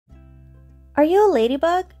Are You a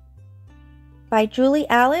Ladybug? By Julie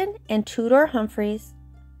Allen and Tudor Humphreys.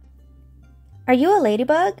 Are you a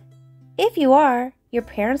ladybug? If you are, your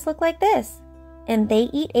parents look like this, and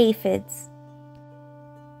they eat aphids.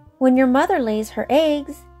 When your mother lays her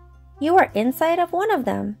eggs, you are inside of one of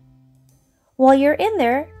them. While you're in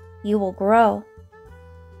there, you will grow.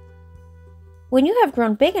 When you have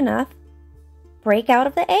grown big enough, break out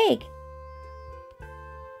of the egg.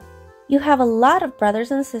 You have a lot of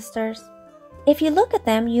brothers and sisters. If you look at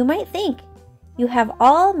them, you might think you have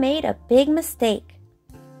all made a big mistake.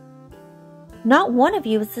 Not one of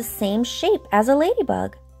you is the same shape as a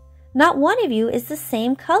ladybug. Not one of you is the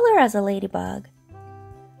same color as a ladybug.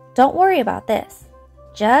 Don't worry about this.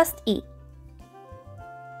 Just eat.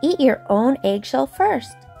 Eat your own eggshell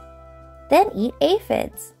first. Then eat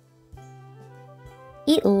aphids.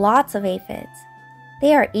 Eat lots of aphids.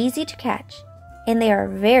 They are easy to catch, and they are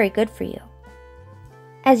very good for you.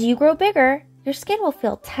 As you grow bigger, your skin will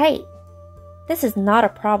feel tight. This is not a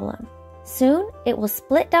problem. Soon, it will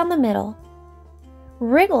split down the middle.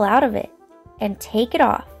 Wriggle out of it and take it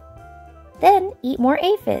off. Then eat more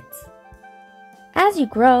aphids. As you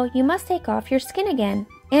grow, you must take off your skin again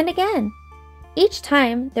and again. Each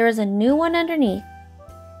time, there is a new one underneath.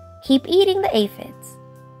 Keep eating the aphids.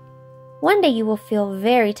 One day you will feel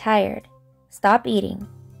very tired. Stop eating.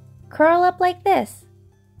 Curl up like this.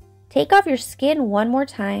 Take off your skin one more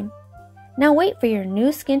time. Now wait for your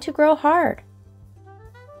new skin to grow hard.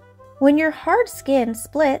 When your hard skin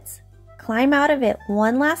splits, climb out of it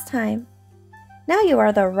one last time. Now you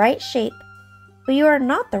are the right shape, but you are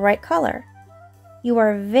not the right color. You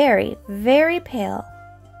are very, very pale.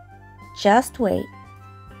 Just wait.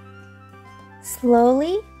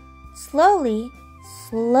 Slowly, slowly,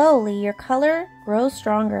 slowly, your color grows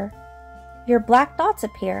stronger. Your black dots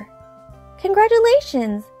appear.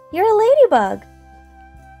 Congratulations! You're a ladybug!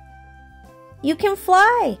 You can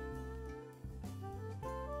fly!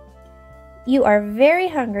 You are very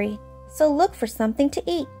hungry, so look for something to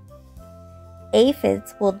eat.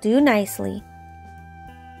 Aphids will do nicely.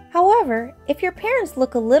 However, if your parents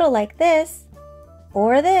look a little like this,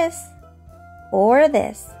 or this, or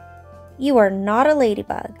this, you are not a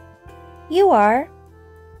ladybug. You are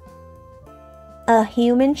a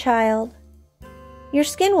human child. Your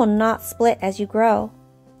skin will not split as you grow.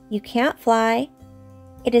 You can't fly.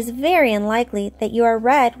 It is very unlikely that you are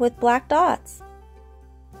red with black dots.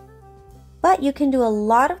 But you can do a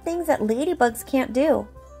lot of things that ladybugs can't do.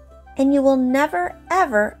 And you will never,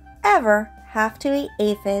 ever, ever have to eat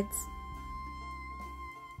aphids.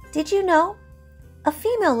 Did you know? A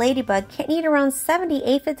female ladybug can eat around 70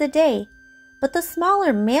 aphids a day, but the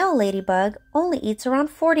smaller male ladybug only eats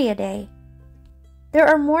around 40 a day. There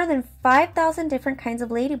are more than 5,000 different kinds of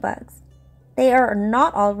ladybugs. They are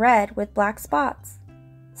not all red with black spots.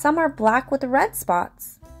 Some are black with red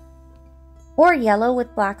spots, or yellow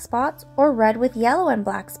with black spots, or red with yellow and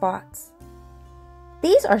black spots.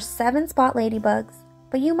 These are 7-spot ladybugs,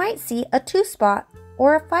 but you might see a 2-spot,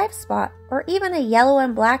 or a 5-spot, or even a yellow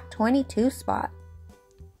and black 22-spot.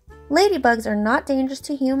 Ladybugs are not dangerous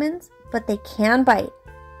to humans, but they can bite.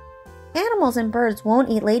 Animals and birds won't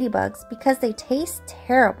eat ladybugs because they taste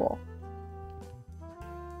terrible.